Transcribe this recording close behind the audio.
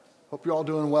Hope you're all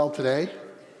doing well today.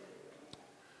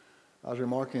 I was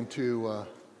remarking to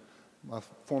my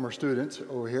former students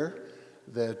over here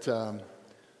that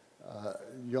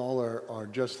y'all are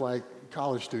just like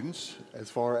college students as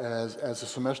far as the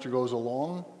semester goes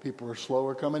along. People are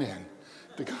slower coming in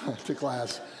to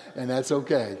class, and that's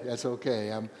okay. That's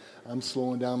okay. I'm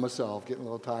slowing down myself, getting a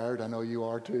little tired. I know you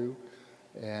are too,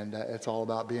 and it's all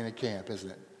about being at camp,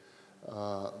 isn't it?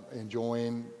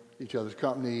 Enjoying each other's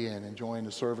company and enjoying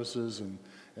the services and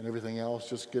everything else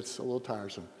just gets a little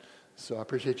tiresome. So I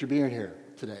appreciate you being here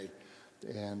today,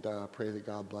 and pray that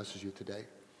God blesses you today.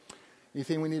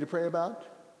 Anything we need to pray about?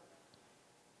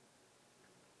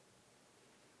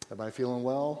 Everybody feeling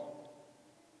well?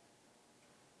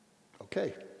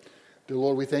 Okay. Dear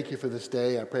Lord, we thank you for this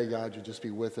day. I pray, God, you'll just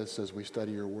be with us as we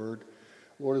study your word.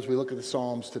 Lord, as we look at the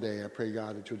Psalms today, I pray,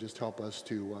 God, that you'll just help us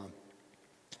to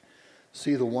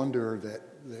see the wonder that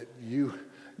you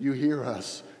hear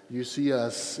us. You see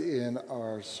us in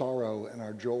our sorrow and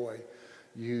our joy.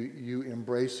 You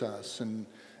embrace us. And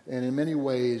in many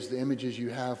ways, the images you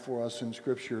have for us in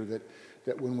Scripture,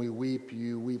 that when we weep,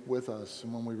 you weep with us.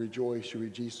 And when we rejoice, you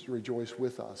rejoice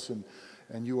with us.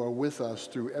 And you are with us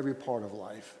through every part of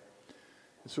life.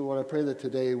 And so, Lord, I pray that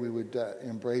today we would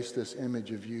embrace this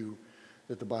image of you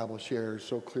that the Bible shares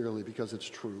so clearly, because it's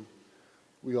true.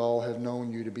 We all have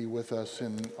known you to be with us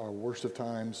in our worst of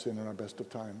times and in our best of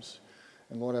times.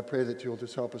 And Lord, I pray that you'll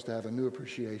just help us to have a new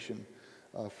appreciation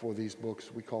for these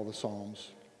books we call the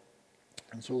Psalms.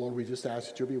 And so, Lord, we just ask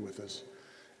that you'll be with us.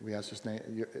 We ask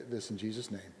this in Jesus'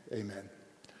 name. Amen.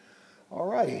 All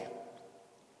right.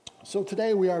 So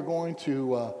today we are going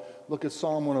to look at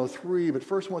Psalm 103, but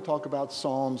first I want to talk about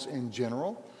Psalms in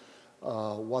general,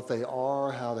 what they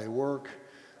are, how they work,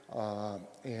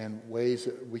 and ways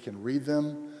that we can read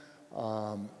them.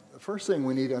 The first thing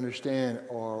we need to understand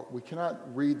are we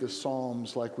cannot read the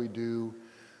Psalms like we do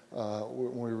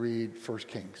when we read 1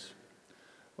 Kings.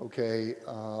 Okay,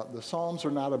 the Psalms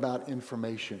are not about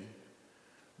information.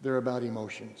 They're about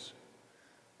emotions.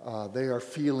 They are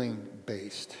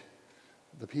feeling-based.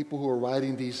 The people who are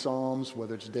writing these Psalms,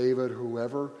 whether it's David or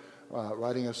whoever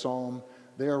writing a Psalm,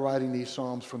 they are writing these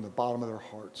Psalms from the bottom of their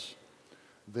hearts.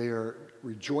 They are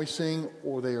rejoicing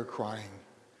or they are crying.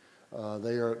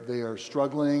 They are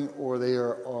struggling or they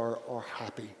are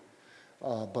happy.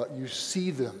 But you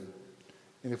see them.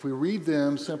 And if we read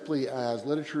them simply as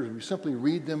literature, we simply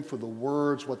read them for the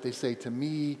words, what they say to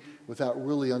me, without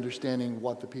really understanding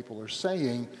what the people are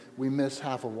saying, we miss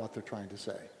half of what they're trying to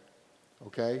say.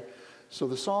 Okay? So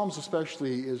the Psalms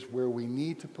especially is where we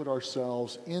need to put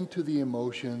ourselves into the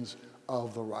emotions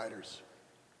of the writers.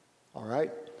 All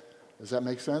right? Does that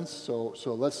make sense? So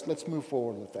let's move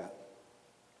forward with that.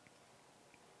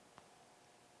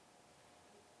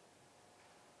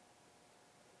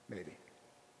 Maybe.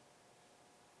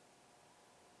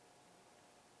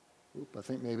 Oop, I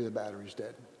think maybe the battery's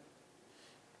dead.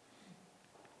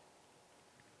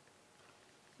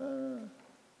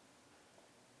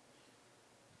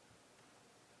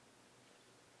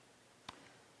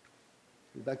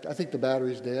 I think the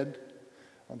battery's dead.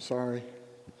 I'm sorry.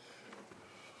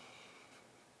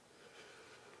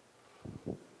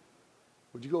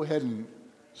 Would you go ahead and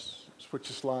switch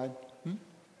the slide?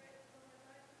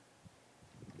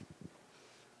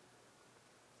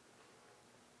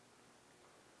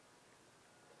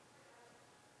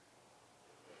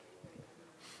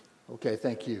 Okay,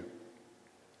 thank you.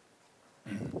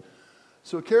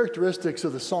 So characteristics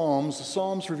of the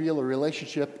Psalms reveal a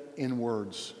relationship in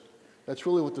words. That's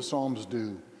really what the Psalms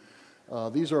do.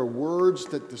 These are words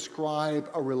that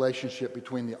describe a relationship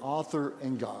between the author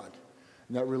and God.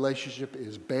 And that relationship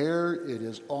is bare, it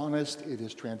is honest, it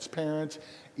is transparent,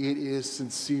 it is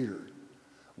sincere.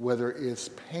 Whether it's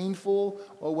painful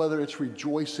or whether it's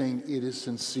rejoicing, it is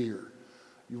sincere.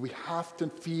 We have to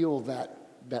feel that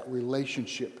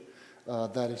relationship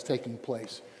that is taking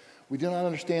place. We do not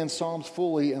understand Psalms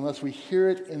fully unless we hear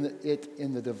it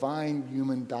in the divine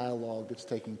human dialogue that's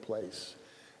taking place.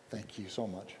 Thank you so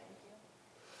much.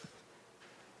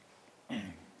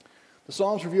 The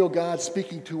Psalms reveal God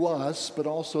speaking to us, but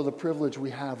also the privilege we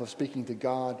have of speaking to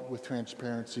God with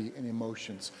transparency and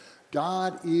emotions.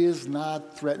 God is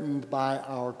not threatened by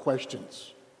our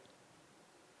questions.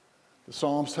 The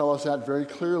Psalms tell us that very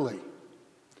clearly.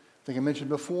 I think I mentioned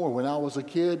before, when I was a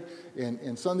kid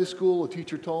in Sunday school, a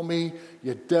teacher told me,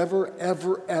 you never,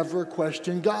 ever, ever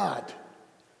question God.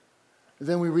 And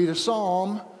then we read a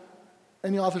psalm,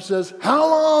 and the author says, how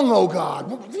long, oh God?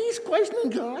 Well, he's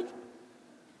questioning God.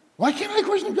 Why can't I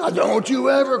question God? Don't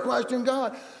you ever question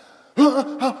God.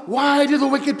 Why do the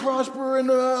wicked prosper and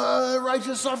the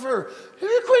righteous suffer?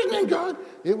 You're questioning God.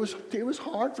 It was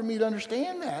hard for me to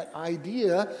understand that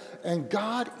idea, and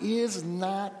God is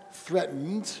not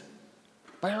threatened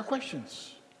by our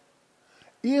questions.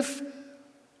 If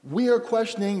we are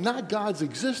questioning not God's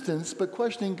existence, but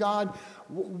questioning God,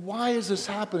 why is this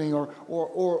happening? Or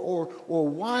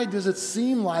why does it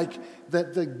seem like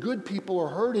that the good people are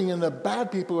hurting and the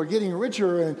bad people are getting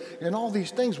richer and all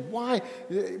these things? Why?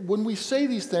 When we say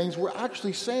these things, we're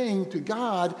actually saying to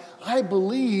God, I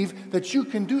believe that you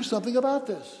can do something about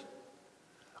this.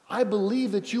 I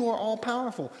believe that you are all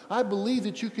powerful. I believe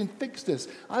that you can fix this.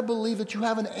 I believe that you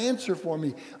have an answer for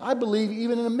me. I believe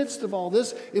even in the midst of all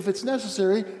this, if it's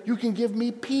necessary, you can give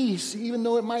me peace, even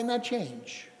though it might not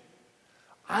change.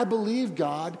 I believe,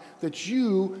 God, that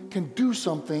you can do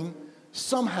something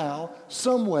somehow,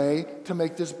 some way to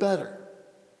make this better.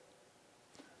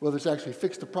 Whether it's actually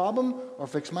fix the problem or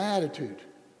fix my attitude.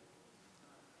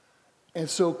 And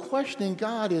so questioning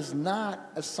God is not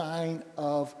a sign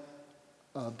of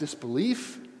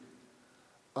disbelief,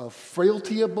 of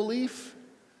frailty of belief.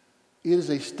 It is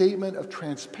a statement of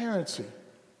transparency.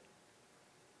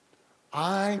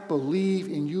 I believe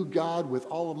in you, God, with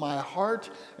all of my heart,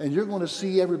 and you're going to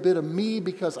see every bit of me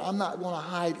because I'm not going to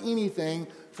hide anything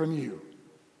from you.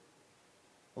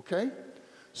 Okay?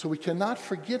 So we cannot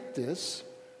forget this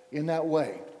in that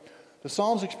way. The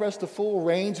Psalms express the full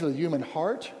range of the human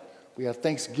heart. We have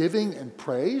thanksgiving and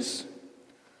praise,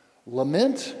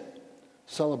 lament,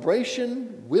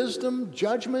 celebration, wisdom,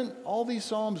 judgment. All these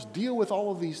psalms deal with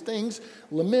all of these things.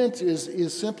 Lament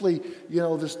is simply,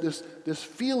 this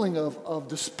feeling of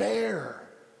despair.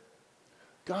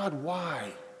 God,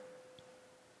 why?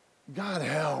 God,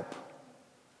 help.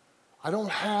 I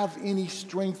don't have any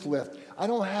strength left. I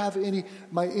don't have any.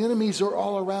 My enemies are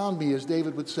all around me, as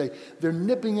David would say. They're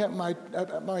nipping at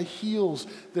my heels.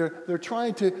 They're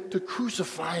trying to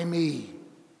crucify me.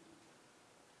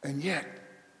 And yet,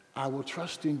 I will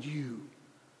trust in you,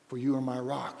 for you are my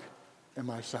rock and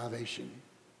my salvation.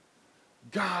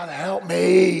 God, help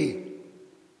me,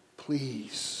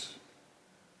 please.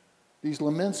 These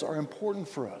laments are important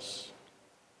for us.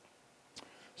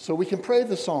 So we can pray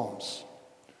the Psalms.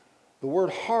 The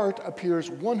word heart appears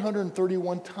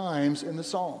 131 times in the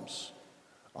Psalms.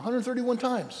 131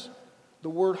 times. The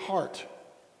word heart.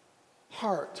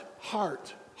 Heart,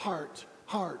 heart, heart,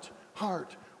 heart,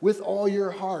 heart. With all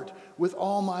your heart, with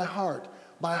all my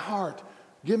heart,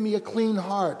 give me a clean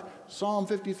heart. Psalm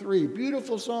 53,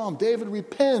 beautiful psalm. David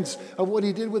repents of what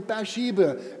he did with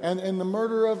Bathsheba and the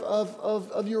murder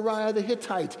of Uriah the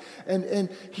Hittite. And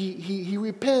he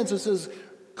repents and says,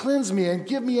 cleanse me and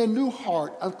give me a new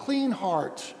heart, a clean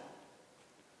heart.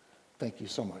 Thank you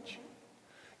so much.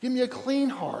 Give me a clean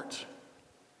heart.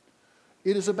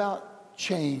 It is about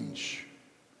change.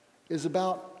 It is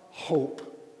about hope.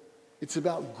 It's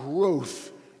about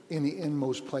growth in the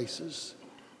inmost places.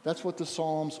 That's what the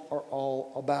Psalms are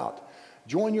all about.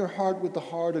 Join your heart with the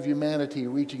heart of humanity,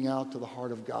 reaching out to the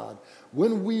heart of God.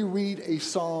 When we read a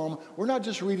psalm, we're not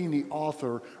just reading the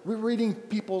author, we're reading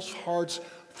people's hearts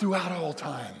throughout all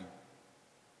time.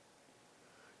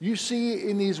 You see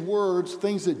in these words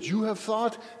things that you have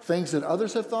thought, things that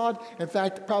others have thought. In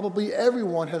fact, probably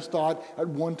everyone has thought at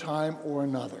one time or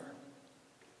another.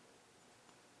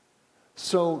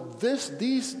 So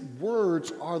these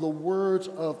words are the words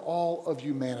of all of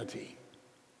humanity,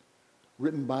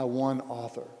 written by one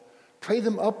author. Pray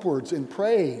them upwards in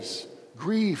praise,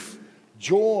 grief,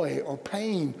 joy, or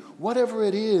pain, whatever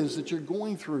it is that you're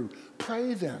going through.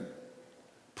 Pray them.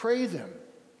 Pray them.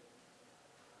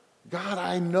 God,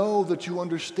 I know that you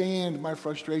understand my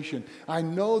frustration. I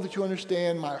know that you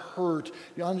understand my hurt.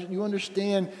 You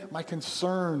understand my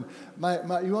concern.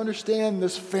 You understand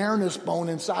this fairness bone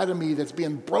inside of me that's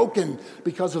being broken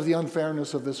because of the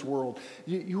unfairness of this world.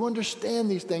 You understand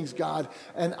these things, God,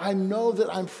 and I know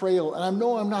that I'm frail, and I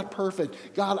know I'm not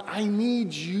perfect. God, I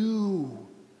need you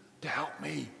to help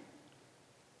me.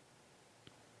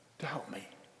 To help me.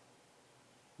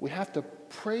 We have to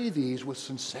pray these with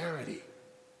sincerity.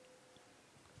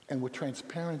 And with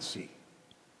transparency.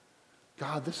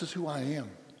 God, this is who I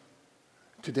am.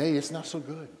 Today, it's not so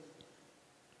good.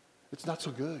 It's not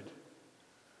so good.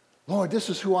 Lord, this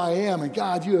is who I am, and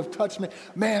God, you have touched me.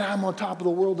 Man, I'm on top of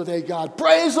the world today, God.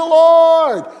 Praise the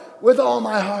Lord with all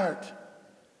my heart.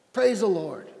 Praise the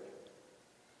Lord.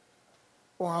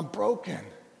 Or I'm broken.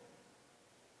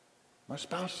 My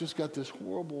spouse just got this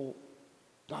horrible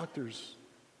doctor's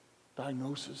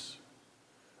diagnosis.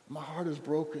 My heart is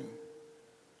broken.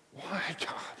 Why,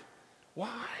 God?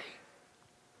 Why?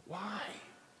 Why?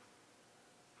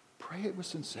 Pray it with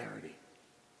sincerity.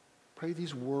 Pray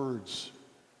these words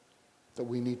that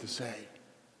we need to say,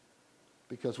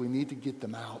 because we need to get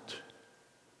them out.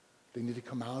 They need to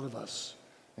come out of us,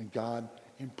 and God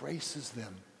embraces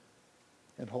them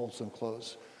and holds them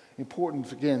close.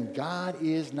 Important, again, God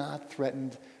is not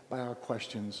threatened by our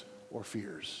questions or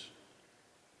fears.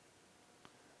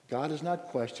 God is not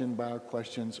questioned by our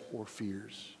questions or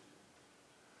fears.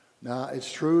 Now,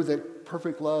 it's true that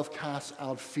perfect love casts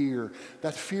out fear.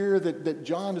 That fear that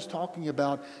John is talking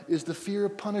about is the fear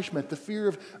of punishment, the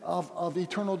fear of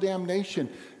eternal damnation.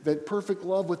 That perfect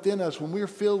love within us, when we are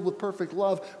filled with perfect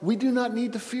love, we do not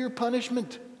need to fear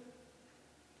punishment,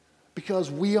 because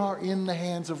we are in the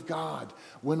hands of God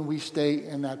when we stay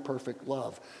in that perfect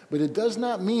love. But it does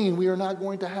not mean we are not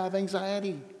going to have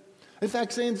anxiety. In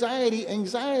fact,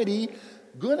 anxiety,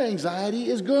 good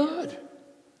anxiety is good.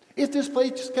 If this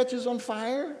place catches on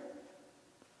fire,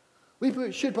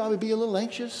 we should probably be a little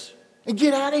anxious and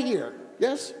get out of here.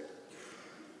 Yes?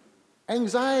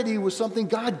 Anxiety was something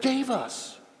God gave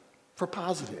us for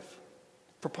positive.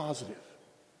 For positive.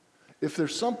 If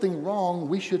there's something wrong,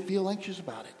 we should feel anxious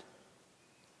about it.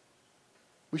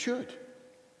 We should.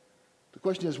 The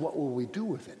question is, what will we do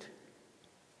with it?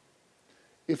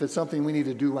 If it's something we need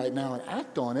to do right now and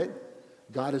act on it,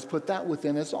 God has put that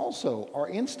within us also. Our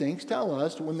instincts tell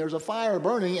us when there's a fire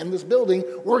burning in this building,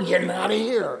 we're getting out of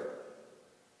here.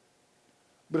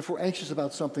 But if we're anxious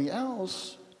about something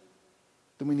else,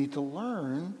 then we need to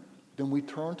learn. Then we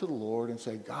turn to the Lord and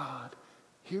say, God,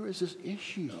 here is this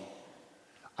issue.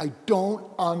 I don't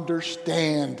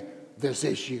understand this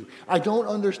issue. I don't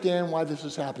understand why this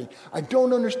is happening. I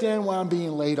don't understand why I'm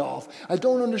being laid off. I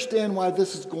don't understand why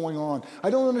this is going on. I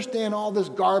don't understand all this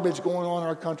garbage going on in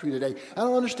our country today. I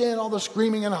don't understand all the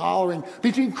screaming and hollering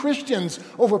between Christians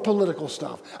over political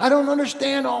stuff. I don't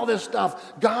understand all this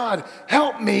stuff. God,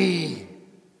 help me.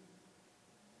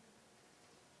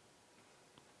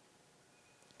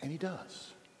 And he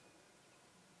does.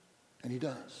 And he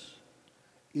does.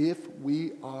 If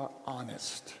we are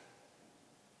honest.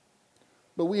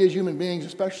 But we as human beings,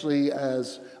 especially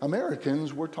as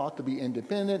Americans, we're taught to be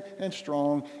independent and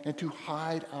strong and to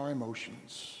hide our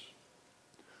emotions,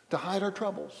 to hide our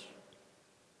troubles,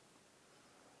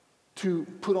 to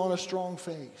put on a strong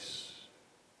face,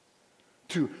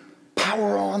 to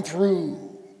power on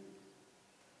through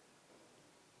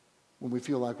when we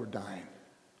feel like we're dying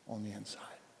on the inside.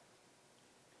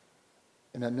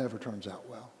 And that never turns out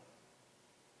well.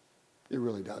 It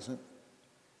really doesn't.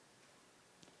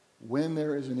 When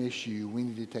there is an issue, we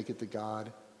need to take it to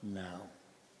God now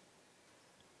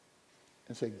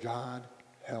and say, God,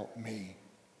 help me,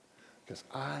 because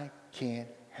I can't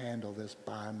handle this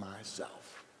by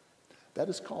myself. That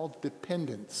is called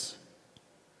dependence,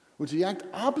 which is the exact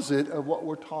opposite of what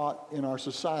we're taught in our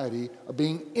society of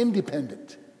being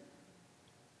independent.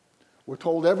 We're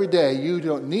told every day, you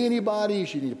don't need anybody, you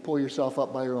should need to pull yourself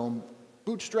up by your own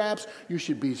bootstraps, you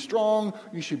should be strong,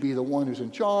 you should be the one who's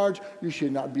in charge, you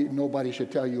should not be, nobody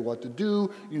should tell you what to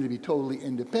do, you need to be totally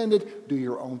independent, do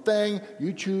your own thing,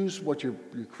 you choose what your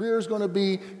career is going to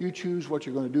be, you choose what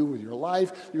you're going to do with your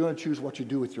life, you're going to choose what you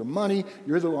do with your money,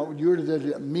 you're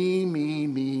the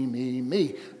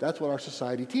me. That's what our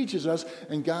society teaches us,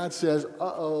 and God says,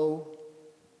 uh-oh,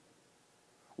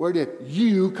 where did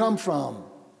you come from?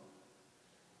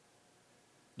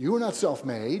 You were not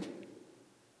self-made.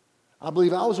 I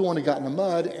believe I was the one who got in the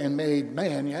mud and made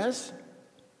man, yes?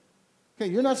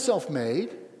 Okay, you're not self-made.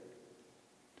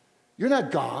 You're not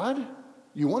God.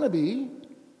 You want to be.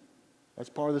 That's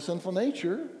part of the sinful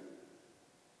nature.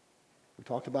 We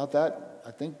talked about that,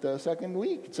 I think, the second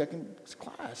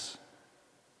class.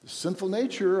 The sinful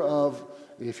nature of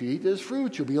if you eat this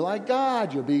fruit, you'll be like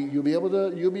God. You'll be able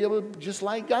to just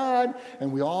like God.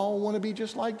 And we all want to be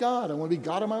just like God. I want to be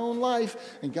God in my own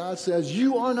life. And God says,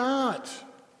 you are not.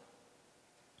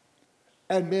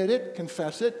 Admit it,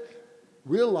 confess it,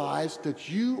 realize that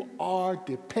you are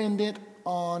dependent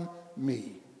on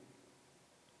me.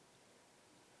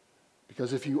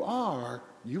 Because if you are,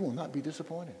 you will not be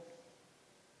disappointed.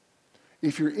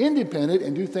 If you're independent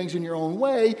and do things in your own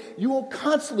way, you will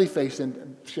constantly face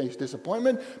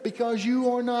disappointment because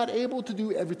you are not able to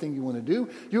do everything you want to do.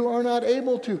 You are not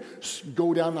able to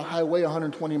go down the highway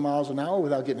 120 miles an hour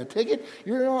without getting a ticket.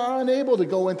 You're not unable to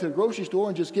go into the grocery store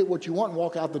and just get what you want and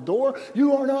walk out the door.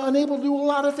 You are not unable to do a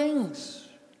lot of things.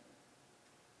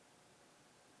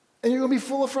 And you're going to be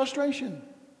full of frustration.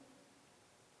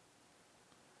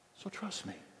 So trust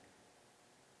me.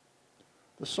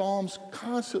 The Psalms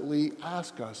constantly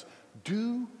ask us,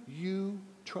 do you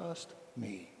trust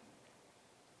me?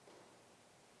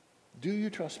 Do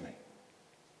you trust me?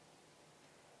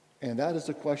 And that is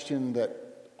the question that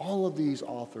all of these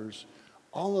authors,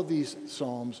 all of these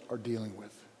Psalms are dealing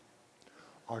with.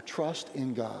 Our trust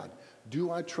in God.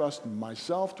 Do I trust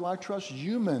myself? Do I trust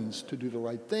humans to do the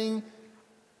right thing?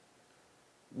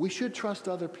 We should trust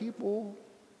other people,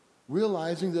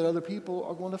 realizing that other people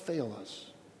are going to fail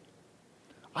us.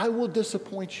 I will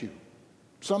disappoint you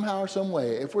somehow or some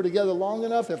way. If we're together long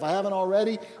enough, if I haven't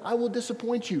already, I will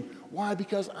disappoint you. Why?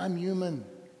 Because I'm human.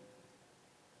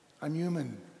 I'm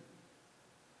human.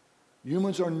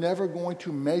 Humans are never going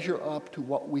to measure up to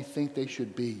what we think they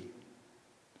should be.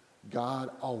 God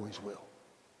always will.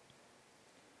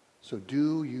 So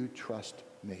do you trust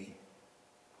me?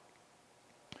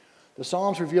 The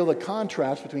Psalms reveal the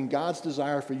contrast between God's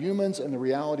desire for humans and the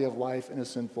reality of life in a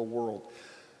sinful world.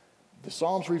 The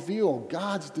Psalms reveal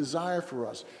God's desire for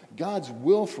us, God's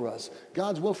will for us.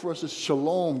 God's will for us is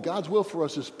shalom. God's will for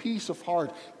us is peace of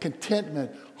heart,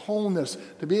 contentment, wholeness,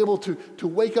 to be able to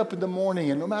wake up in the morning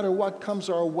and no matter what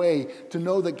comes our way, to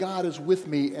know that God is with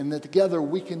me and that together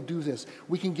we can do this.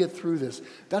 We can get through this.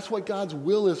 That's what God's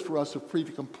will is for us, to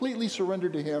completely surrender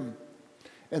to Him,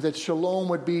 and that shalom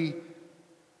would be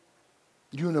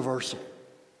universal.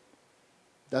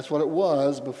 That's what it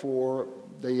was before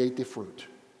they ate the fruit.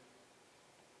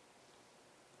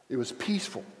 It was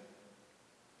peaceful.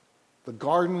 The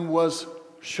garden was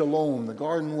shalom. The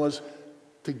garden was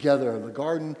together. The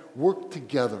garden worked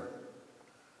together.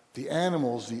 The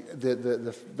animals,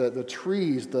 the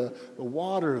trees, the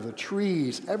water, the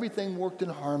trees, everything worked in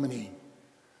harmony.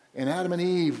 And Adam and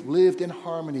Eve lived in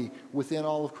harmony within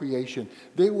all of creation.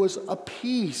 There was a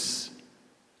peace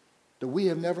that we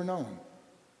have never known,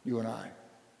 you and I.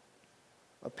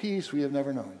 A peace we have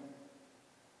never known.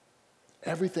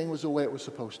 Everything was the way it was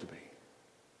supposed to be.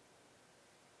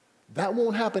 That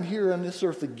won't happen here on this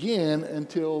earth again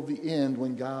until the end,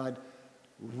 when God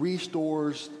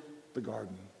restores the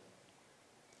garden,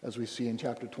 as we see in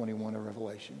chapter 21 of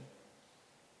Revelation.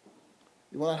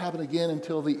 It will not happen again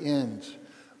until the end.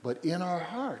 But in our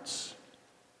hearts,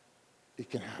 it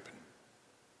can happen.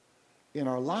 In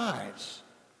our lives,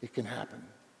 it can happen.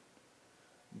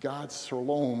 God's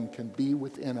shalom can be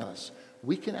within us.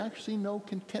 We can actually know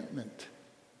contentment.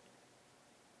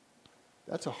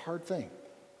 That's a hard thing.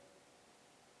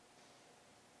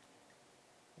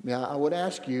 Now, I would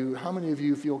ask you, how many of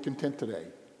you feel content today?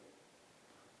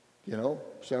 You know,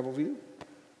 several of you.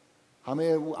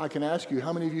 I can ask you,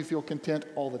 how many of you feel content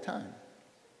all the time?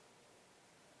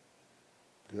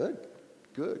 Good,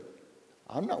 good.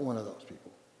 I'm not one of those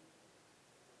people.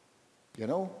 You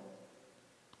know,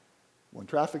 when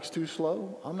traffic's too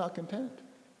slow, I'm not content.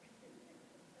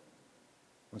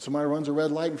 When somebody runs a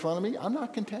red light in front of me, I'm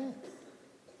not content.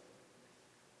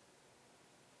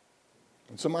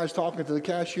 When somebody's talking to the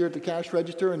cashier at the cash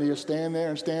register and they just stand there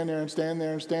and stand there and stand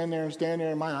there and stand there and stand there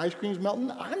and my ice cream's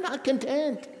melting, I'm not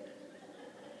content.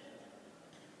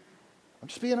 I'm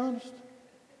just being honest.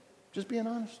 Just being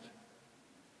honest.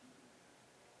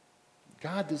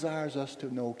 God desires us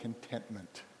to know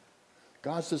contentment.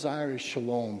 God's desire is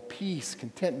shalom, peace,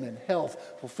 contentment, health,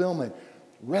 fulfillment,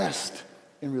 rest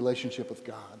in relationship with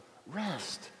God.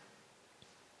 Rest.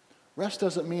 Rest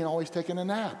doesn't mean always taking a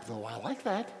nap, though I like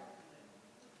that.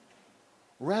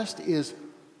 Rest is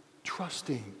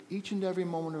trusting each and every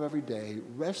moment of every day,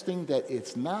 resting that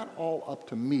it's not all up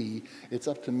to me, it's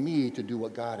up to me to do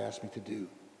what God asked me to do.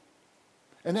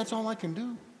 And that's all I can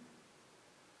do.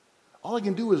 All I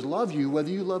can do is love you whether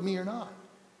you love me or not.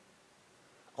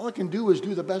 All I can do is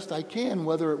do the best I can,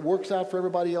 whether it works out for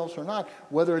everybody else or not,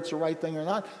 whether it's the right thing or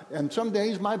not. And some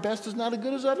days my best is not as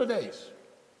good as other days.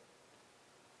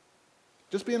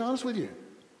 Just being honest with you.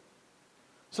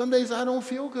 Some days I don't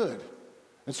feel good.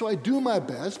 And so I do my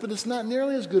best, but it's not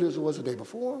nearly as good as it was the day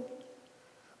before.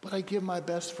 But I give my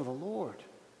best for the Lord,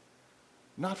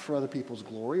 not for other people's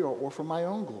glory or for my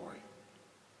own glory.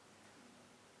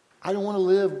 I don't want to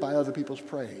live by other people's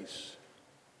praise.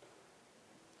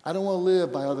 I don't want to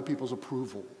live by other people's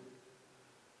approval.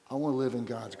 I want to live in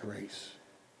God's grace,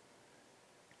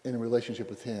 in a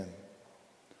relationship with Him,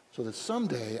 so that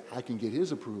someday I can get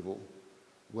His approval.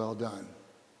 Well done,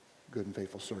 good and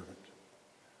faithful servant.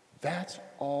 That's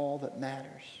all that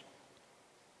matters.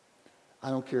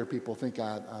 I don't care if people think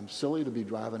I'm silly to be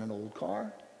driving an old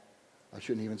car. I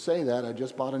shouldn't even say that. I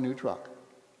just bought a new truck.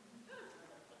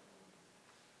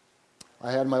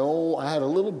 I had a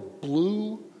little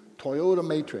blue Toyota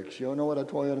Matrix. You don't know what a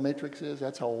Toyota Matrix is?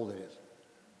 That's how old it is.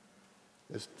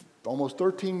 It's almost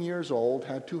 13 years old,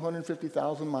 had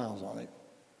 250,000 miles on it.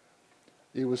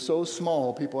 It was so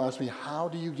small, people asked me, how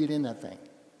do you get in that thing?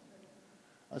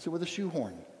 I said, with a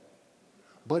shoehorn.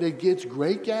 but it gets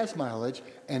great gas mileage,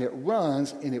 and it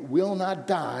runs, and it will not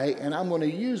die, and I'm going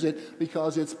to use it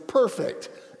because it's perfect.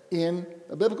 In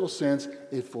a biblical sense,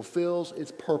 it fulfills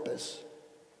its purpose.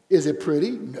 Is it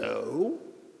pretty? No.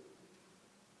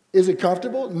 Is it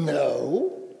comfortable?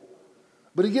 No.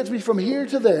 But it gets me from here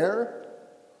to there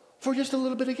for just a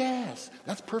little bit of gas.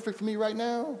 That's perfect for me right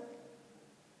now.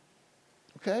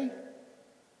 Okay?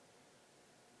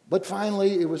 But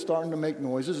finally, it was starting to make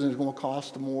noises, and it was going to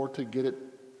cost more to get it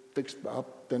fixed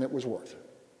up than it was worth.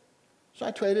 So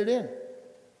I traded in.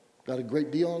 Got a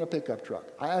great deal on a pickup truck.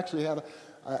 I actually have,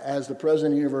 as the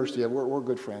president of the university, we're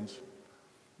good friends,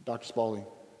 Dr. Spalding.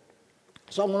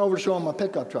 So I went over to show him my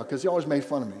pickup truck because he always made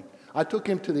fun of me. I took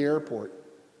him to the airport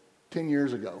 10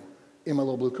 years ago in my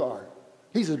little blue car.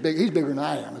 He's bigger than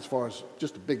I am as far as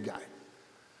just a big guy.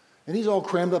 And he's all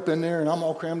crammed up in there, and I'm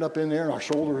all crammed up in there, and our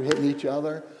shoulders are hitting each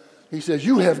other. He says,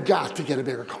 "You have got to get a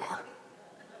bigger car."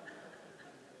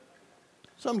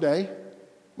 Someday,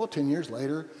 10 years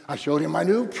later, I showed him my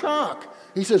new truck.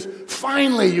 He says,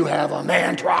 "Finally you have a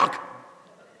man truck."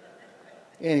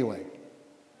 Anyway,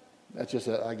 that's just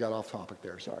I got off topic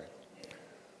there, sorry.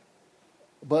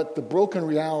 But the broken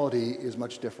reality is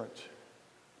much different.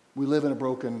 We live in a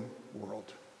broken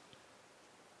world.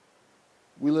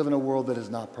 We live in a world that is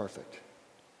not perfect.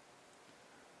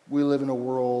 We live in a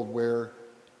world where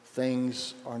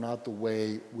things are not the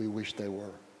way we wish they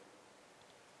were.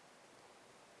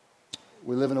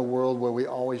 We live in a world where we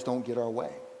always don't get our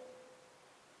way.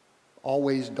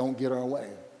 Always don't get our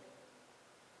way.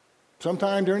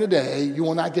 Sometime during the day, you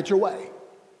will not get your way.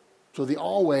 So the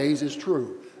always is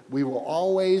true. We will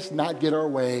always not get our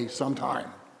way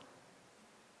sometime.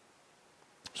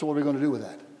 So what are we going to do with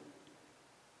that?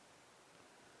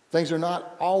 Things are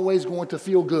not always going to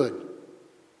feel good.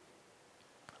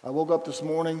 I woke up this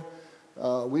morning.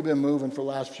 We've been moving for the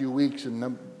last few weeks, and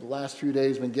the last few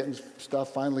days been getting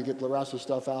stuff, finally get the rest of the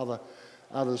stuff out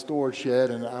of the storage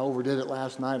shed, and I overdid it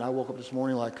last night, and I woke up this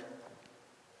morning like,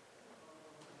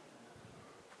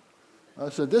 I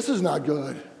said, "This is not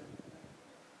good."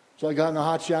 So I got in a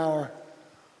hot shower,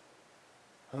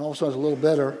 and all of a sudden it's a little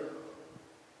better.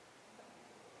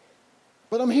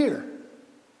 But I'm here.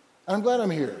 And I'm glad I'm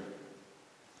here.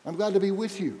 I'm glad to be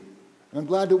with you. And I'm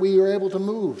glad that we were able to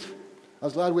move. I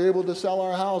was glad we were able to sell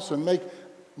our house and make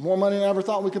more money than I ever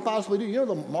thought we could possibly do. You know,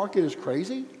 the market is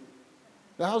crazy.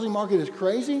 The housing market is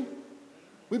crazy.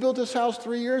 We built this house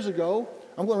 3 years ago.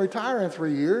 I'm going to retire in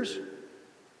 3 years.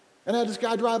 And I had this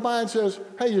guy drive by and says,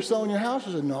 "Hey, you're selling your house?"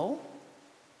 I said, "No."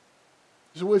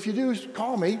 He said, "Well, if you do,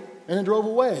 call me." And then drove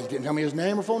away. Didn't tell me his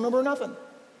name or phone number or nothing.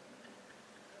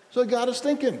 So it got us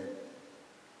thinking.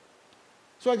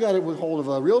 So I got it with hold of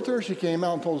a realtor. She came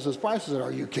out and told us this price. I said,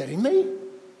 "Are you kidding me?"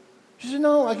 She said,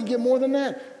 "No, I can get more than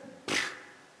that."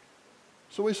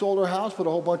 So we sold our house, put a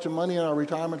whole bunch of money in our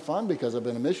retirement fund because I've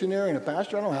been a missionary and a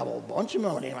pastor. I don't have a whole bunch of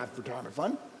money in my retirement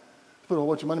fund. Put a whole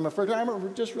bunch of money in my retirement. We're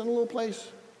just renting a little place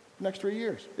the next 3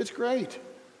 years. It's great.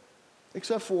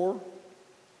 Except for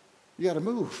you got to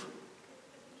move.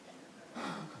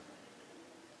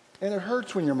 And it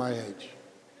hurts when you're my age.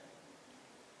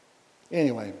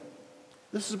 Anyway,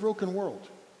 this is a broken world.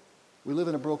 We live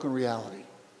in a broken reality.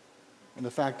 And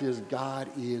the fact is, God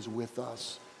is with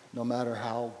us, no matter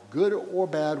how good or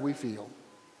bad we feel,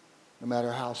 no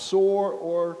matter how sore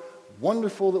or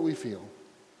wonderful that we feel,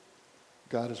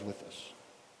 God is with us.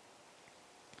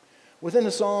 Within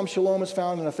the Psalm, shalom is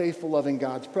found in a faithful, loving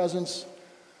God's presence.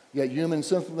 Yet human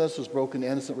sinfulness has broken the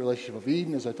innocent relationship of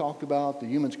Eden, as I talked about. The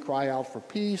humans cry out for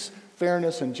peace,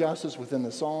 fairness, and justice within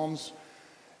the Psalms.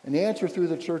 And the answer through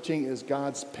the searching is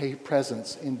God's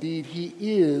presence. Indeed, He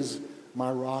is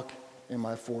my rock and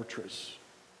my fortress.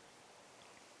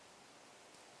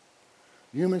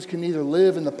 Humans can either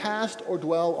live in the past or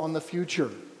dwell on the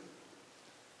future.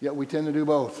 Yet we tend to do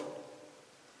both.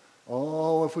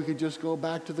 Oh, if we could just go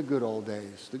back to the good old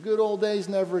days. The good old days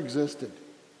never existed.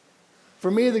 For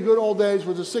me, the good old days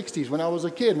were the 60s when I was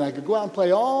a kid, and I could go out and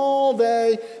play all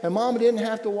day, and Mama didn't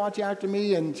have to watch after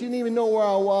me, and she didn't even know where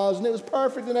I was, and it was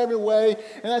perfect in every way.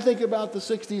 And I think about the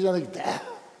 60s, and I think,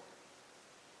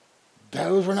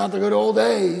 those were not the good old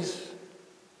days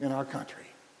in our country.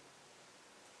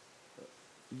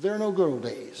 There are no good old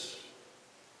days.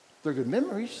 They're good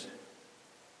memories.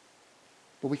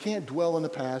 But we can't dwell in the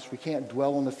past. We can't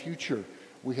dwell on the future.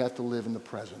 We have to live in the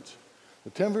present. The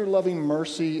tender loving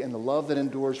mercy and the love that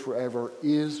endures forever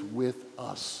is with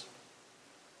us.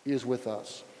 Is with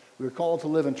us. We are called to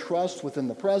live in trust within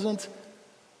the present.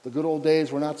 The good old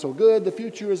days were not so good. The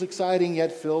future is exciting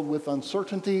yet filled with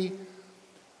uncertainty.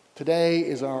 Today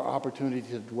is our opportunity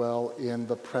to dwell in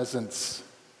the presence.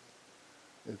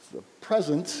 It's the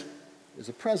present is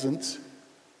a present.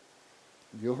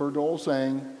 You heard the old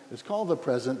saying, it's called the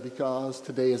present because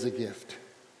today is a gift.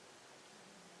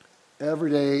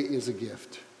 Every day is a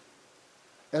gift.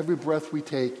 Every breath we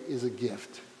take is a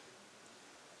gift.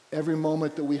 Every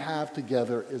moment that we have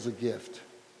together is a gift.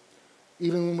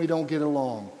 Even when we don't get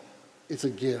along, it's a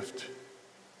gift.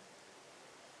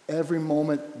 Every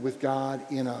moment with God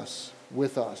in us,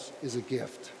 with us, is a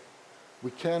gift.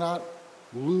 We cannot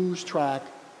lose track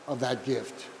of that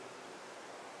gift.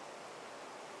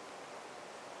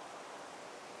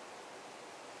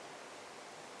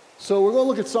 So we're going to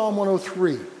look at Psalm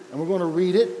 103, and we're going to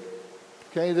read it.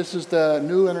 Okay, this is the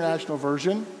New International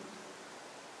Version.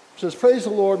 It says, "Praise the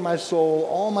Lord, my soul,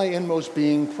 all my inmost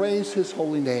being, praise his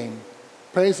holy name.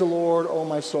 Praise the Lord, O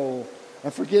my soul,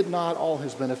 and forget not all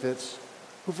his benefits,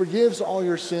 who forgives all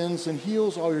your sins and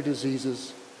heals all your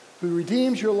diseases, who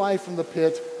redeems your life from the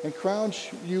pit and crowns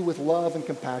you with love and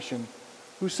compassion,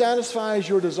 who satisfies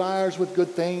your desires with good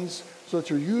things so that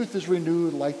your youth is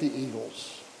renewed like the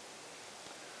eagles.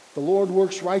 The Lord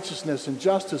works righteousness and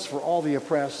justice for all the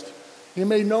oppressed. He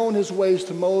made known his ways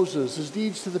to Moses, his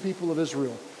deeds to the people of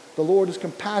Israel. The Lord is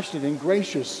compassionate and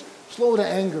gracious, slow to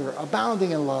anger,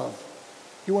 abounding in love.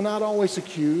 He will not always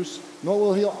accuse,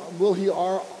 nor will he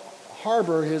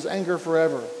harbor his anger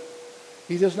forever.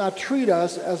 He does not treat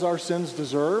us as our sins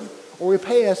deserve, or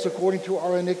repay us according to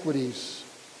our iniquities.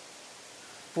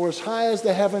 For as high as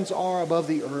the heavens are above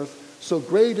the earth, so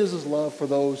great is his love for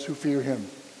those who fear him.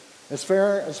 As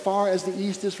far as the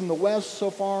east is from the west,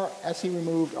 so far as he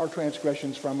removed our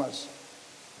transgressions from us.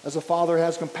 As a father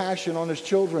has compassion on his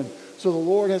children, so the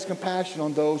Lord has compassion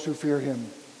on those who fear him.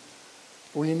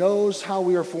 For he knows how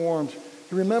we are formed.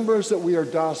 He remembers that we are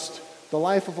dust. The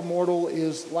life of a mortal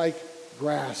is like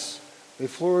grass. They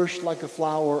flourish like a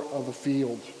flower of the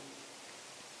field.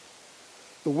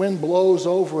 The wind blows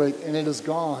over it, and it is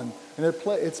gone, and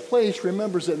its place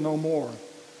remembers it no more.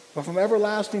 But from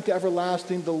everlasting to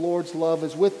everlasting, the Lord's love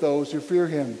is with those who fear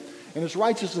him, and his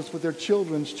righteousness with their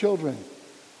children's children,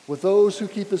 with those who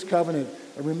keep his covenant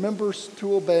and remember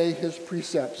to obey his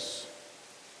precepts.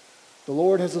 The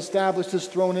Lord has established his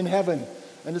throne in heaven,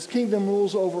 and his kingdom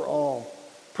rules over all.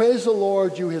 Praise the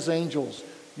Lord, you his angels,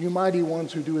 you mighty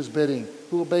ones who do his bidding,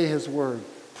 who obey his word.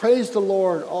 Praise the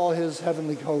Lord, all his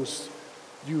heavenly hosts,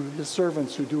 you his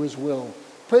servants who do his will.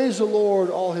 Praise the Lord,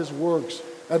 all his works,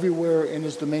 everywhere in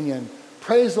his dominion.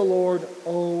 Praise the Lord,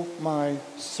 O my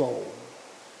soul."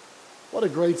 What a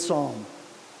great psalm.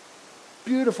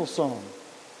 Beautiful psalm.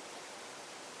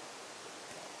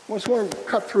 I just want to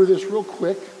cut through this real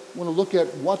quick. I want to look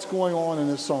at what's going on in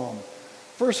this psalm.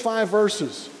 First 5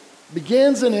 verses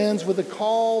begins and ends with a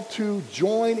call to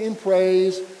join in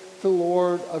praise to the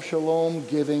Lord of Shalom,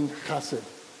 giving chesed.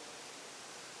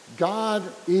 God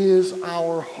is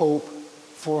our hope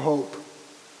for hope.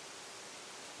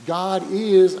 God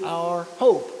is our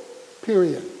hope,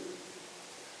 period.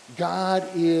 God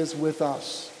is with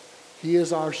us. He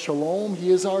is our shalom. He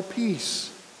is our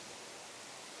peace.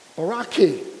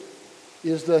 Baraki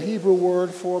is the Hebrew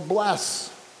word for bless,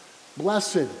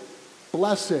 blessed,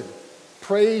 blessed,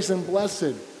 praise and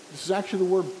blessed. This is actually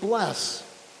the word bless.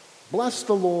 Bless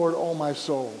the Lord, O my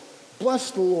soul.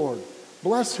 Bless the Lord.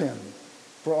 Bless him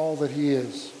for all that he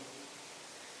is.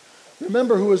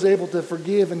 Remember who is able to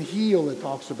forgive and heal, it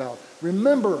talks about.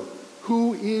 Remember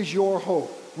who is your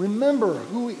hope. Remember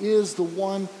who is the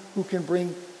one who can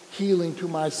bring healing to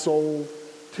my soul,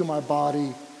 to my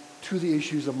body, to the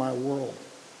issues of my world.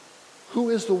 Who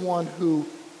is the one who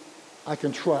I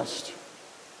can trust?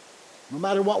 No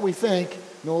matter what we think,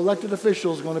 no elected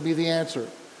official is going to be the answer.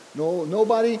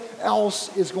 Nobody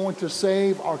else is going to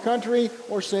save our country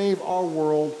or save our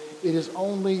world. It is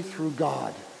only through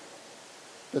God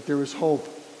that there is hope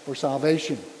for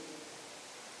salvation.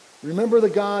 Remember, the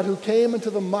God who came into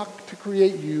the muck to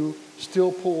create you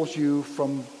still pulls you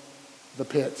from the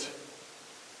pit.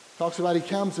 Talks about he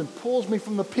comes and pulls me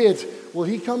from the pit. Well,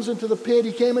 he comes into the pit.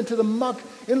 He came into the muck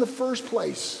in the first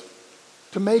place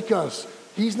to make us.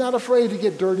 He's not afraid to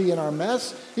get dirty in our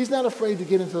mess. He's not afraid to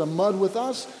get into the mud with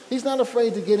us. He's not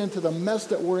afraid to get into the mess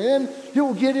that we're in.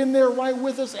 He'll get in there right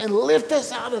with us and lift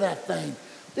us out of that thing.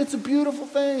 It's a beautiful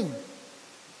thing.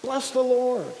 Bless the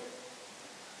Lord.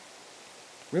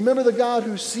 Remember the God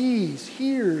who sees,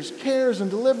 hears, cares, and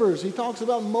delivers. He talks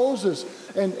about Moses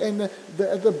and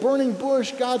the burning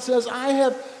bush. God says, I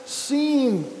have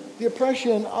seen the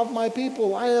oppression of my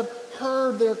people. I have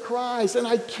heard their cries, and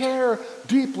I care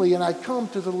deeply, and I come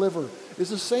to deliver.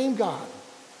 It's the same God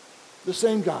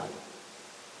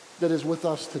that is with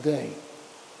us today.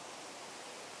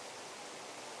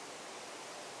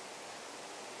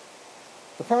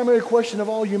 The primary question of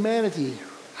all humanity,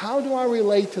 How do I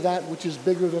relate to that which is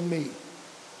bigger than me?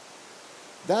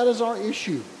 That is our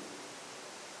issue.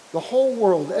 The whole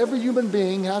world, every human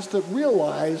being has to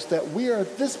realize that we are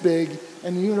this big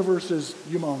and the universe is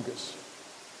humongous.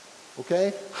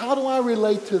 Okay? How do I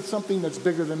relate to something that's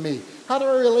bigger than me? How do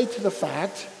I relate to the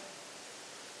fact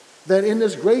that in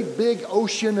this great big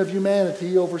ocean of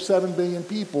humanity, over 7 billion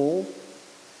people,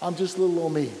 I'm just little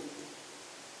old me?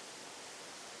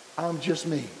 I'm just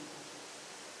me.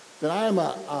 That I am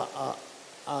a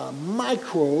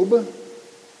microbe,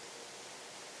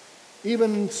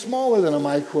 even smaller than a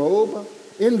microbe,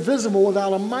 invisible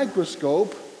without a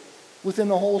microscope, within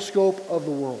the whole scope of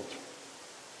the world.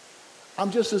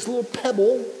 I'm just this little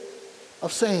pebble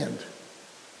of sand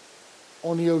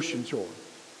on the ocean shore.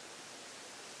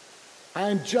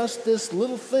 I'm just this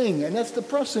little thing, and that's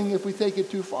depressing if we take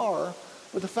it too far.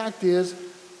 But the fact is,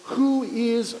 who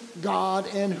is God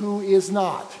and who is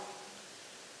not?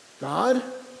 God,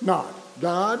 not.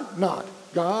 God, not.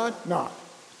 God, not.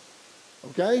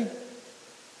 Okay?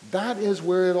 That is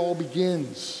where it all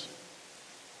begins.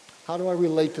 How do I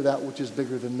relate to that which is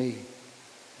bigger than me?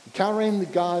 Encountering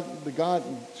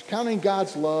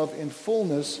God's love in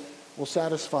fullness will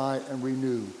satisfy and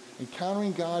renew.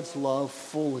 Encountering God's love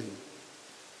fully.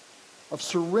 Of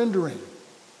surrendering.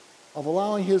 Of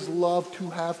allowing His love to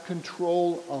have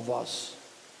control of us.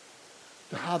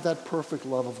 To have that perfect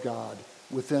love of God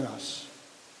within us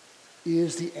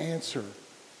is the answer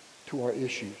to our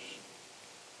issues.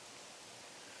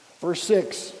 Verse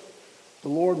 6, the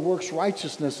Lord works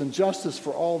righteousness and justice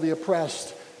for all the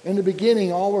oppressed. In the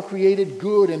beginning, all were created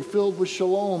good and filled with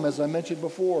shalom, as I mentioned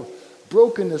before.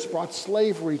 Brokenness brought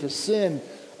slavery to sin,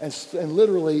 and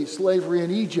literally slavery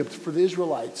in Egypt for the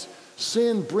Israelites.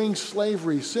 Sin brings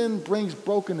slavery. Sin brings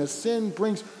brokenness. Sin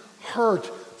brings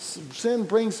hurt. Sin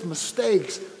brings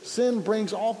mistakes. Sin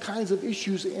brings all kinds of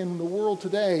issues in the world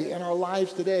today, in our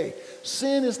lives today.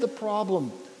 Sin is the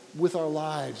problem with our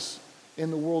lives in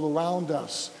the world around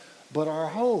us. But our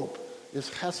hope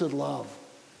is Chesed love,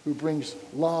 who brings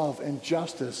love and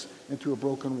justice into a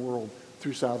broken world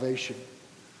through salvation.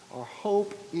 Our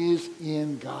hope is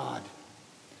in God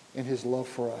and His love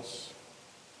for us.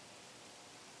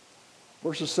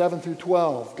 Verses 7 through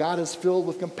 12, God is filled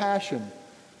with compassion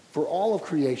for all of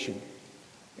creation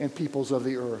and peoples of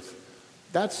the earth.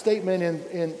 That statement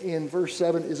in verse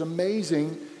 7 is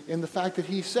amazing in the fact that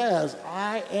He says,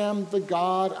 I am the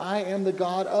God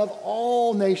of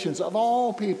all nations, of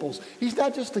all peoples. He's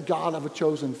not just the God of a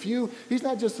chosen few. He's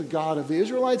not just the God of the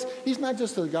Israelites. He's not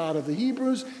just the God of the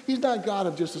Hebrews. He's not God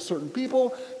of just a certain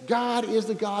people. God is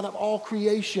the God of all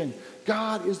creation.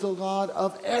 God is the God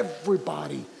of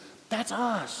everybody. That's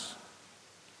us.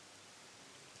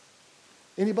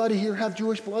 Anybody here have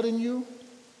Jewish blood in you?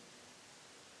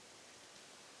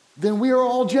 Then we are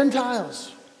all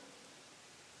Gentiles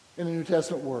in the New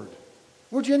Testament word.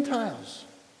 We're Gentiles.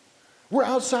 We're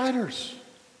outsiders.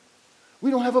 We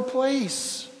don't have a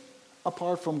place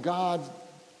apart from God's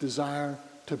desire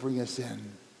to bring us in,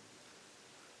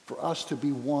 for us to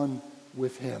be one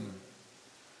with Him.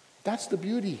 That's the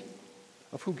beauty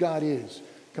of who God is.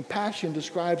 Compassion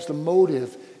describes the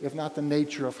motive, if not the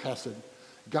nature of Chesed.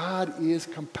 God is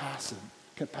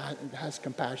has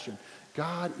compassion.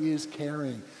 God is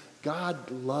caring. God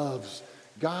loves.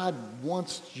 God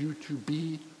wants you to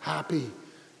be happy.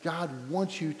 God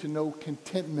wants you to know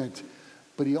contentment.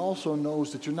 But He also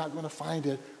knows that you're not going to find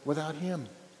it without Him.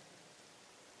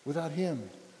 Without Him.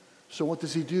 So what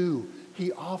does He do?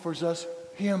 He offers us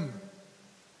Him.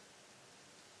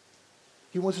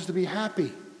 He wants us to be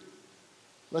happy.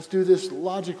 Let's do this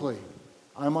logically.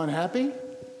 I'm unhappy.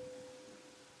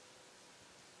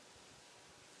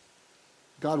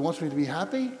 God wants me to be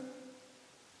happy.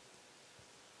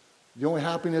 The only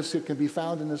happiness that can be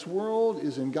found in this world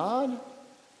is in God.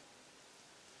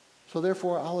 So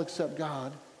therefore, I'll accept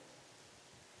God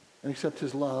and accept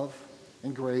His love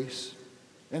and grace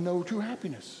and know true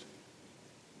happiness.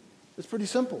 It's pretty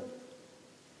simple,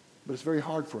 but it's very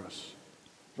hard for us.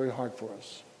 Very hard for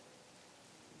us.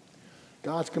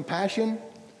 God's compassion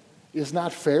is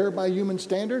not fair by human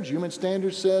standards. Human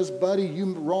standards says, buddy,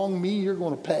 you wrong me, you're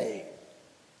going to pay.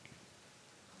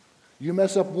 You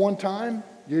mess up one time,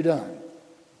 you're done.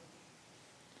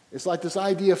 It's like this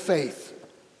idea of faith.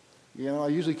 You know, I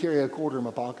usually carry a quarter in my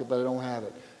pocket, but I don't have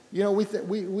it. You know,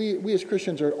 we as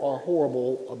Christians are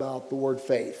horrible about the word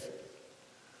faith.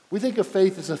 We think of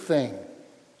faith as a thing,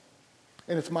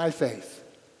 and it's my faith.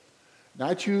 And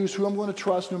I choose who I'm going to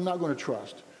trust and who I'm not going to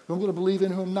trust, who I'm going to believe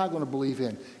in, who I'm not going to believe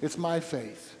in. It's my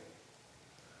faith.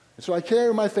 And so I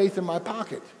carry my faith in my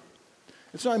pocket.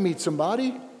 And so I meet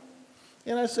somebody,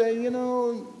 and I say, you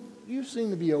know, you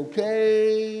seem to be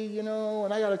okay,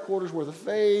 and I got a quarter's worth of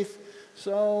faith,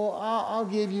 so I'll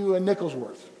give you a nickel's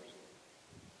worth.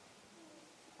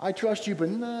 I trust you, but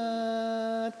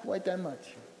not quite that much.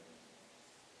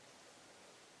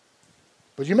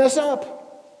 But you mess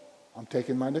up, I'm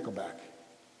taking my nickel back.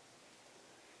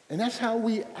 And that's how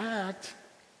we act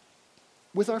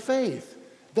with our faith.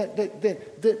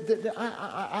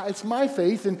 It's my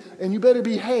faith, and you better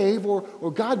behave,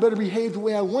 or God better behave the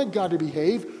way I want God to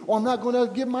behave, or I'm not going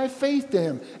to give my faith to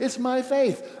him. It's my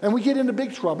faith. And we get into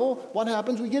big trouble. What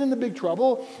happens? We get into big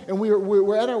trouble, and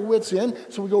we're at our wits' end,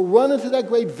 so we go run into that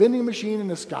great vending machine in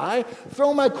the sky,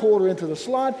 throw my quarter into the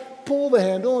slot, pull the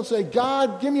handle, and say,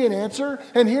 God, give me an answer,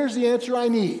 and here's the answer I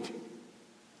need.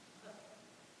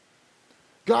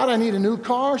 God, I need a new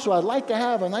car, so I'd like to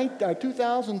have a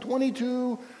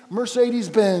 2022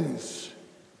 Mercedes-Benz.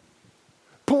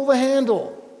 Pull the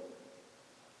handle,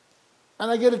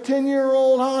 and I get a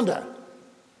 10-year-old Honda.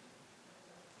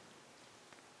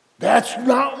 That's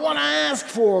not what I asked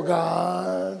for,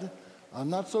 God.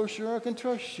 I'm not so sure I can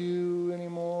trust you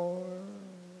anymore.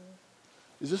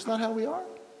 Is this not how we are?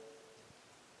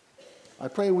 I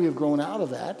pray we have grown out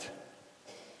of that.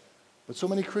 But so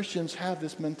many Christians have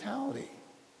this mentality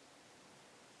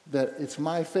that it's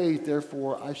my faith,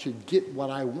 therefore I should get what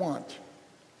I want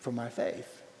from my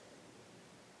faith.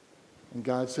 And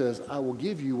God says, I will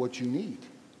give you what you need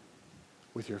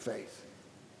with your faith.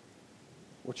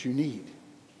 What you need.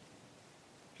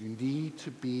 You need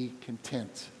to be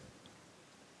content.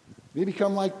 You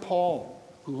become like Paul,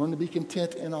 who learned to be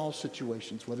content in all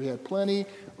situations, whether he had plenty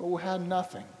or had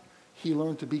nothing. He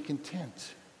learned to be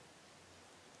content.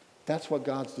 That's what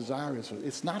God's desire is.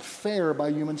 It's not fair by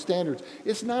human standards.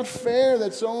 It's not fair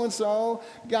that so-and-so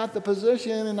got the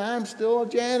position and I'm still a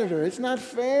janitor. It's not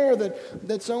fair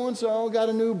that so-and-so got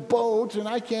a new boat and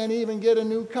I can't even get a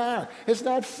new car. It's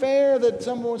not fair that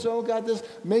so-and-so got this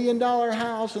 $1 million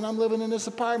house and I'm living in this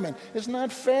apartment. It's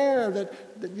not fair that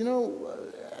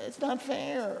it's not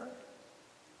fair.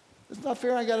 It's not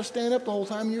fair I got to stand up the whole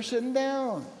time and you're sitting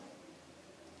down.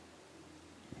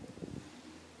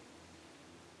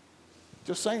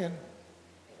 Just saying.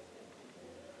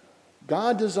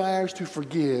 God desires to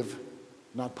forgive,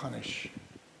 not punish.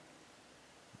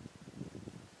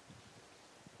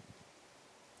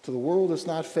 To the world, it's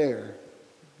not fair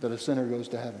that a sinner goes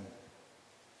to heaven.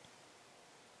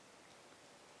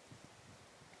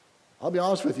 I'll be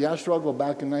honest with you, I struggled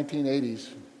back in the 1980s.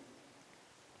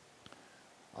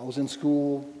 I was in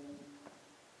school,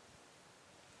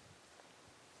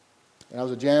 and I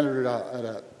was a janitor at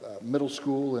a middle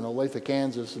school in Olathe,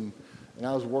 Kansas, and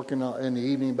I was working in the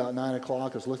evening about 9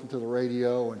 o'clock. I was listening to the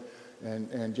radio,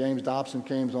 and James Dobson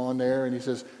came on there, and he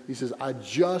says, I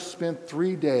just spent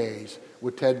 3 days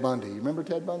with Ted Bundy. You remember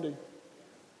Ted Bundy?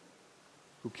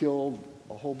 Who killed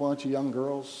a whole bunch of young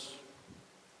girls.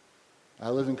 I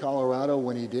lived in Colorado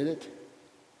when he did it.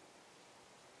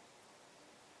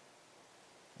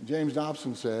 And James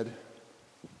Dobson said,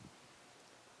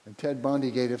 and Ted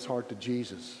Bundy gave his heart to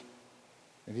Jesus.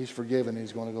 And he's forgiven, and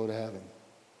he's going to go to heaven.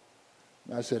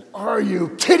 And I said, are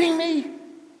you kidding me?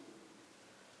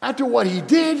 After what he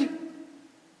did,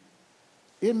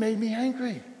 it made me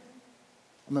angry.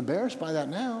 I'm embarrassed by that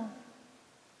now.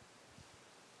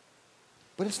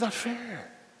 But it's not fair.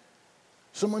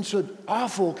 Someone so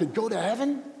awful could go to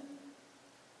heaven?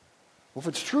 Well, if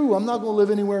it's true, I'm not going to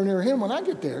live anywhere near him when I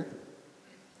get there.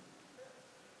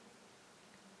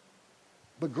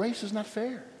 But grace is not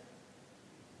fair.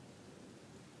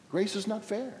 Grace is not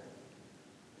fair.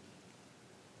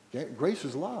 Grace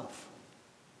is love.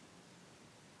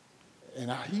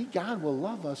 And God will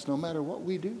love us no matter what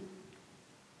we do.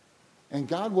 And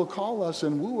God will call us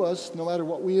and woo us no matter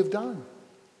what we have done.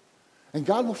 And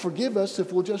God will forgive us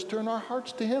if we'll just turn our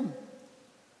hearts to him.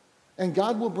 And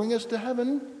God will bring us to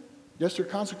heaven. Yes, there are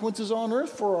consequences on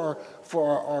earth for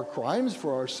our crimes,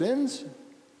 for our sins.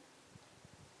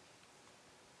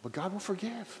 But God will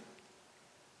forgive.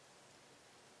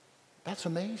 That's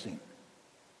amazing.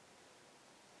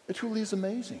 It truly is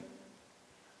amazing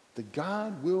that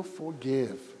God will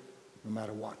forgive no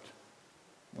matter what.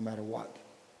 No matter what.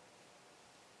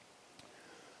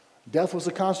 Death was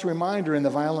a constant reminder in the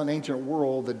violent ancient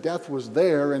world that death was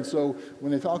there, and so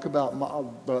when they talk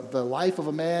about the life of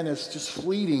a man, it's just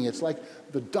fleeting. It's like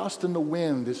the dust in the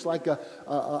wind. It's like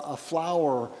a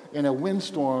flower in a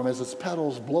windstorm as its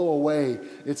petals blow away.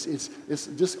 It's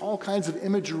just all kinds of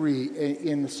imagery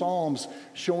in the Psalms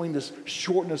showing this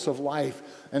shortness of life.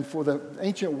 And for the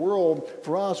ancient world,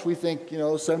 for us, we think,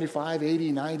 75,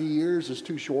 80, 90 years is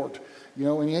too short. In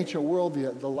the ancient world,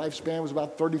 the lifespan was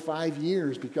about 35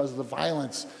 years because of the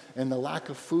violence and the lack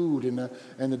of food and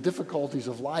the difficulties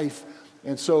of life.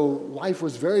 And so life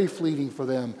was very fleeting for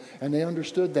them, and they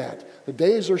understood that. The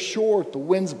days are short, the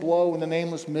winds blow, and the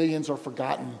nameless millions are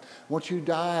forgotten. Once you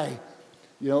die,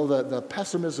 the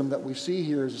pessimism that we see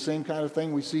here is the same kind of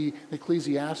thing we see in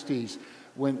Ecclesiastes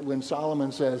when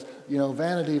Solomon says,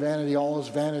 vanity, vanity, all is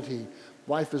vanity.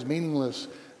 Life is meaningless.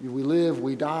 We live,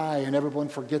 we die, and everyone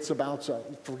forgets about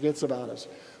us.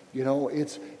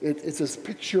 It's this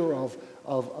picture of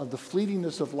the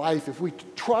fleetingness of life. If we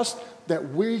trust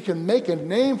that we can make a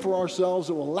name for ourselves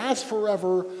that will last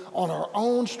forever on our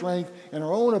own strength and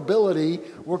our own ability,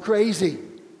 we're crazy.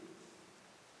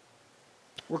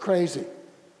 We're crazy.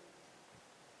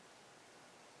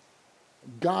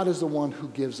 God is the one who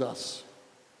gives us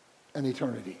an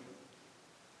eternity.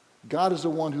 God is the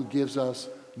one who gives us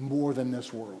more than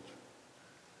this world.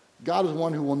 God is the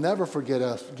one who will never forget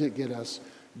us, get us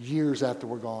years after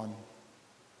we're gone,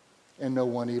 and no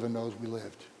one even knows we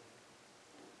lived.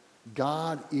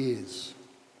 God is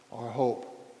our hope.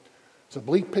 It's a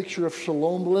bleak picture of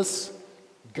shalomless,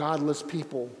 godless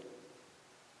people.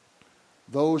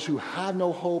 Those who have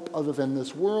no hope other than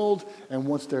this world, and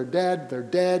once they're dead,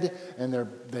 and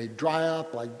they dry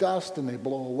up like dust, and they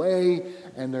blow away,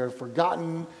 and they're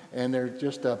forgotten, and they're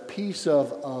just a piece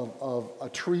of a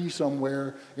tree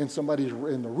somewhere in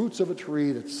the roots of a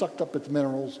tree that sucked up its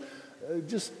minerals.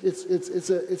 It's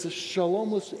a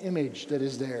shalomless image that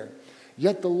is there.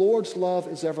 Yet the Lord's love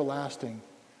is everlasting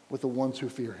with the ones who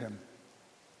fear him,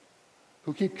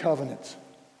 who keep covenant,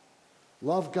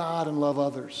 love God and love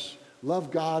others.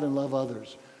 Love God and love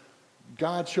others.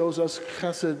 God shows us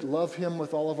chesed, love him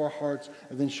with all of our hearts,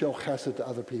 and then show chesed to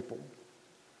other people.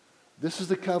 This is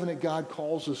the covenant God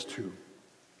calls us to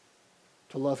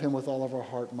love him with all of our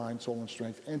heart, mind, soul, and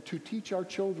strength, and to teach our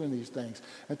children these things,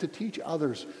 and to teach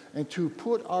others, and to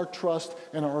put our trust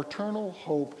and our eternal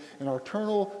hope and our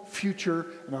eternal future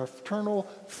and our eternal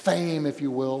fame, if you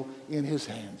will, in his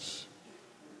hands,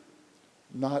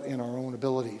 not in our own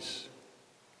abilities.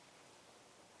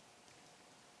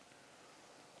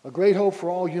 A great hope for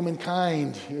all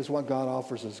humankind is what God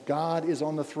offers us. God is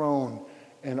on the throne,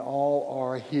 and all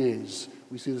are his.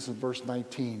 We see this in verse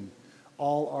 19.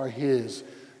 All are his.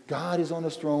 God is on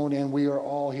his throne, and we are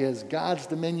all his. God's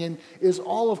dominion is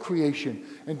all of creation.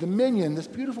 And dominion, this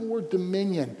beautiful word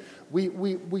dominion,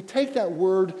 we take that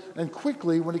word, and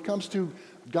quickly, when it comes to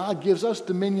God gives us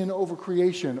dominion over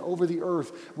creation, over the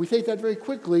earth, we take that very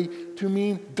quickly to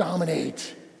mean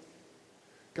dominate.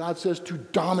 God says to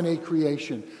dominate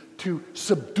creation, to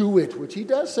subdue it, which he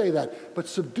does say that. But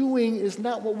subduing is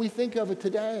not what we think of it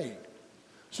today.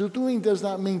 Subduing does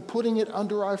not mean putting it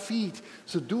under our feet.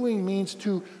 Subduing means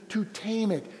to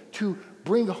tame it, to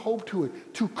bring hope to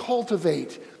it, to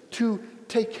cultivate, to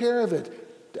take care of it.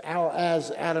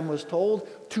 As Adam was told,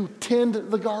 to tend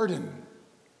the garden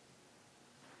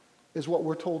is what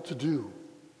we're told to do.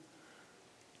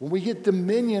 When we get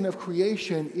dominion of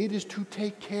creation, it is to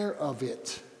take care of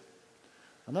it.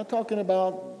 I'm not talking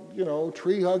about,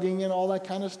 tree hugging and all that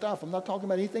kind of stuff. I'm not talking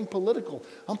about anything political.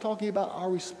 I'm talking about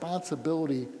our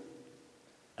responsibility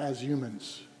as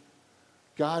humans.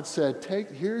 God said,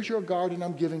 here's your garden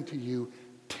I'm giving to you.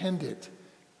 Tend it.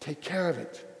 Take care of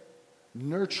it.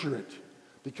 Nurture it.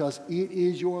 Because it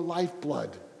is your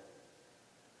lifeblood.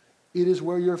 It is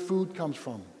where your food comes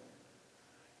from.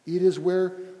 It is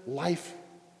where life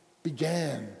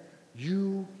began.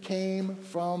 You came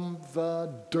from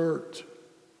the dirt.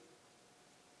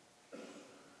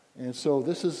 And so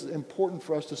this is important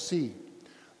for us to see.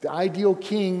 The ideal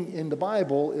king in the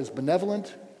Bible is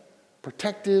benevolent,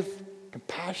 protective,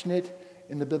 compassionate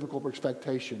in the biblical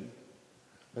expectation.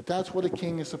 But that's what a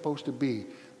king is supposed to be.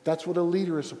 That's what a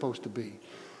leader is supposed to be.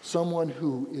 Someone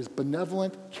who is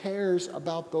benevolent, cares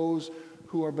about those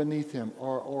who are beneath him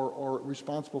or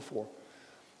responsible for.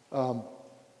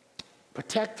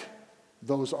 Protect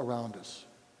those around us.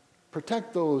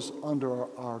 Protect those under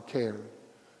our care.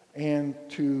 And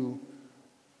to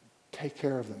take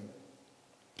care of them.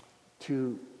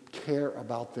 To care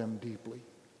about them deeply.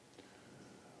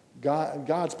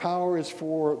 God's power is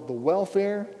for the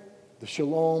welfare, the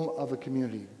shalom of a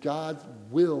community. God's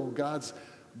will, God's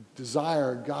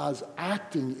desire, God's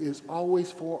acting is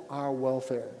always for our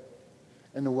welfare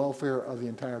and the welfare of the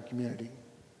entire community.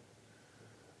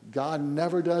 God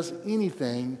never does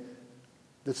anything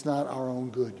that's not our own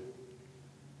good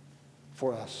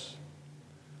for us.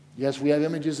 Yes, we have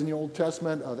images in the Old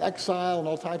Testament of exile and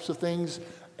all types of things,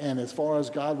 And as far as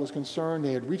God was concerned,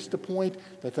 they had reached the point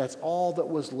that that's all that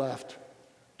was left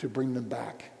to bring them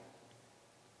back.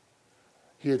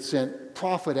 He had sent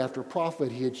prophet after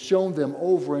prophet. He had shown them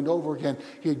over and over again.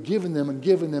 He had given them and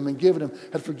given them and given them,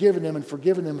 had forgiven them and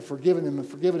forgiven them and forgiven them and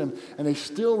forgiven them. And they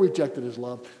still rejected his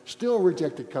love, still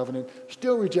rejected covenant,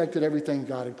 still rejected everything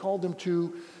God had called them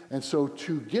to. And so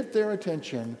to get their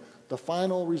attention, the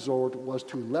final resort was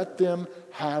to let them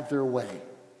have their way.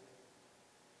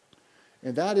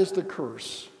 And that is the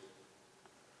curse.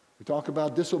 We talk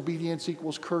about disobedience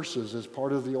equals curses as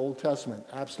part of the Old Testament.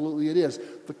 Absolutely it is.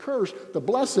 The curse, the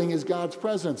blessing is God's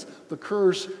presence. The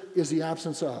curse is the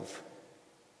absence of.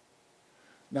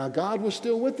 Now God was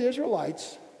still with the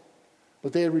Israelites,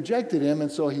 but they had rejected him,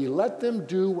 and so he let them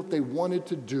do what they wanted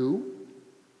to do.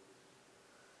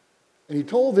 And he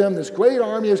told them, this great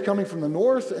army is coming from the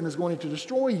north and is going to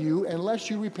destroy you unless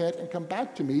you repent and come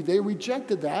back to me. They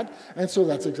rejected that, and so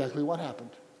that's exactly what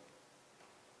happened.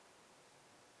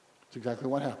 It's exactly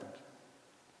what happened.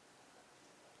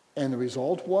 And the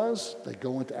result was they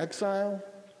go into exile,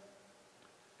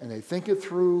 and they think it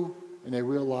through, and they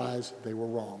realize they were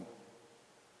wrong.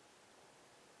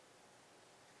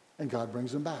 And God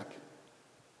brings them back.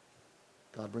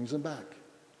 God brings them back.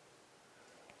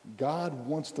 God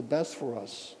wants the best for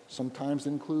us. Sometimes it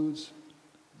includes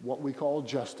what we call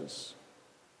justice.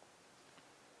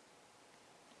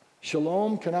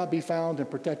 Shalom cannot be found in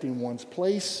protecting one's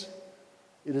place.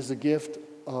 It is a gift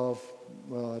of,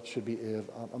 well, it should be if.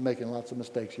 I'm making lots of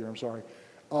mistakes here, I'm sorry.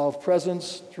 Of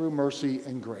presence through mercy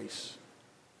and grace.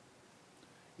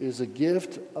 It is a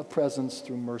gift of presence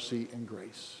through mercy and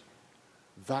grace.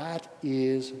 That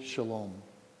is shalom.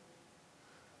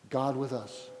 God with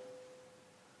us.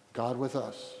 God with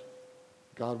us.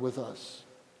 God with us.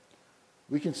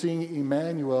 We can sing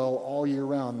Emmanuel all year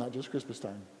round, not just Christmas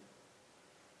time.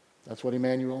 That's what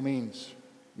Emmanuel means.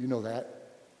 You know that.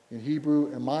 In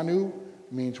Hebrew, Emanu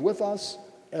means with us.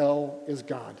 El is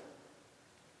God.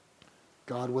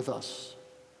 God with us.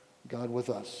 God with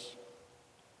us.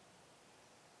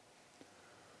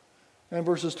 And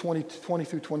verses 20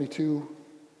 through 22,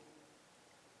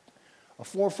 a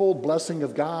fourfold blessing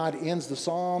of God ends the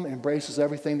psalm, embraces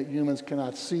everything that humans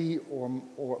cannot see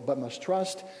but must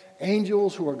trust.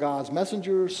 Angels who are God's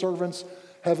messengers, servants,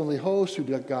 heavenly hosts who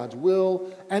do God's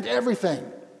will, and everything,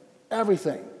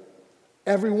 everyone,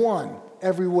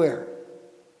 everywhere.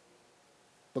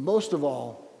 But most of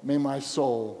all, may my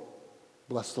soul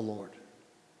bless the Lord.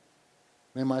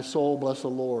 May my soul bless the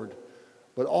Lord.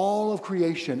 But all of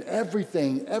creation,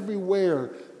 everything,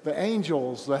 everywhere, the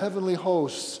angels, the heavenly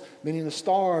hosts, meaning the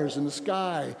stars in the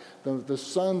sky, the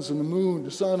suns and the moon, the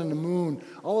sun and the moon,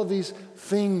 all of these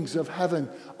things of heaven,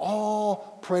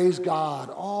 all praise God,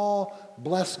 all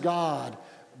bless God.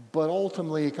 But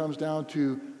ultimately it comes down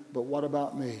to, but what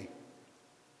about me?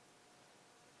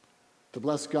 To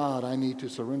bless God, I need to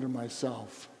surrender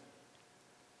myself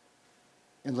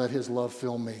and let his love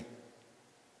fill me.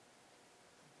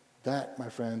 That, my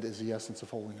friend, is the essence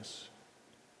of holiness.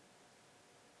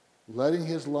 Letting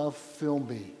his love fill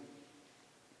me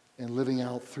and living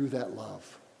out through that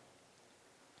love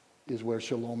is where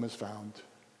shalom is found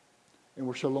and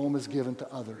where shalom is given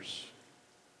to others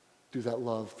through that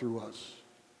love through us.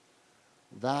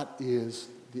 That is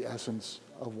the essence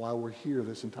of why we're here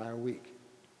this entire week,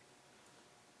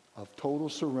 of total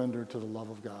surrender to the love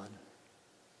of God,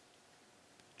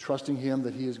 trusting him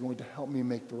that he is going to help me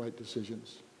make the right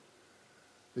decisions,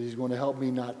 that he's going to help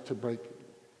me not to break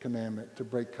commandment, to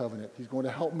break covenant. He's going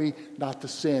to help me not to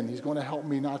sin. He's going to help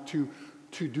me not to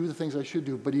do the things I should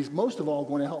do, but he's most of all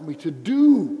going to help me to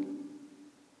do.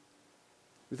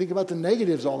 We think about the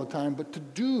negatives all the time, but to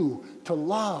do, to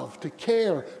love, to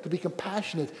care, to be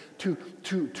compassionate,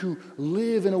 to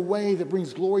live in a way that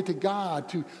brings glory to God,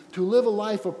 to live a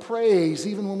life of praise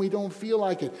even when we don't feel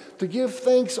like it, to give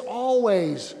thanks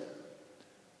always.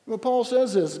 Well, Paul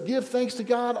says this, give thanks to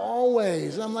God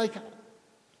always. And I'm like,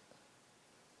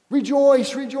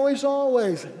 rejoice, rejoice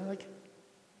always. And I'm like,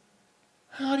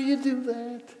 how do you do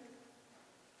that?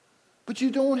 But you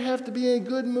don't have to be in a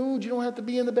good mood. You don't have to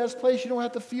be in the best place. You don't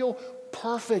have to feel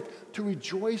perfect to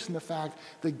rejoice in the fact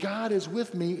that God is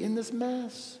with me in this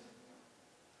mess.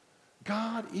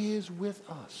 God is with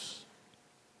us.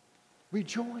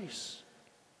 Rejoice.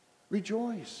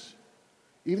 Rejoice.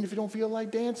 Even if you don't feel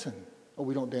like dancing. Oh,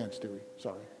 we don't dance, do we?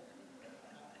 Sorry.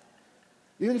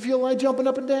 Even if you feel like jumping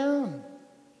up and down.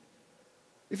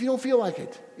 If you don't feel like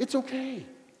it, it's okay.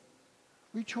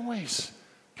 Rejoice.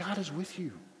 God is with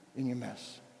you in your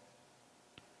mess.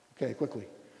 Okay, quickly.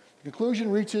 The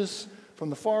conclusion reaches from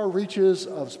the far reaches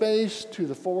of space to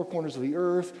the four corners of the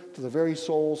earth to the very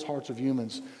souls, hearts of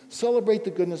humans. Celebrate the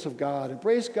goodness of God.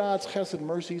 Embrace God's chesed,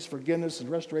 mercies, forgiveness,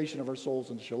 and restoration of our souls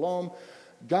into shalom.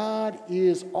 God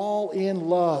is all in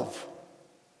love,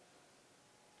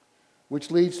 which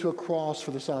leads to a cross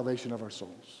for the salvation of our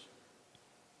souls.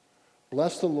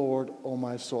 Bless the Lord, O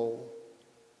my soul.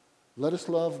 Let us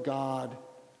love God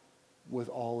with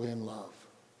all in love.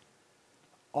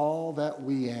 All that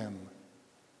we am.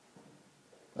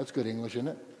 That's good English, isn't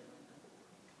it?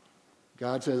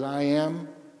 God says, I am.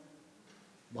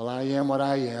 Well, I am what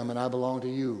I am, and I belong to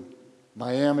you.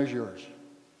 My am is yours.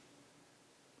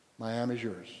 My am is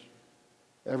yours.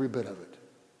 Every bit of it.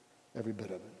 Every bit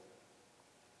of it.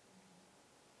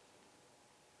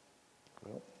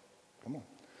 Well, come on.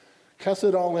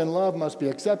 Chesed, all in love, must be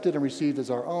accepted and received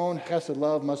as our own. Chesed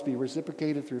love must be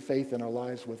reciprocated through faith in our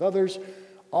lives with others.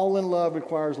 All in love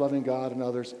requires loving God and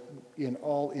others in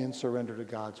all in surrender to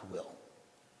God's will.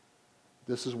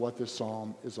 This is what this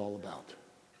psalm is all about.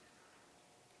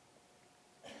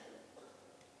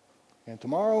 And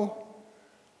tomorrow,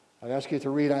 I ask you to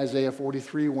read Isaiah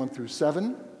 43, 1 through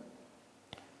 7.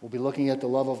 We'll be looking at the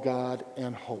love of God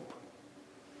and hope.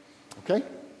 Okay?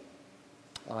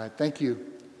 All right, thank you.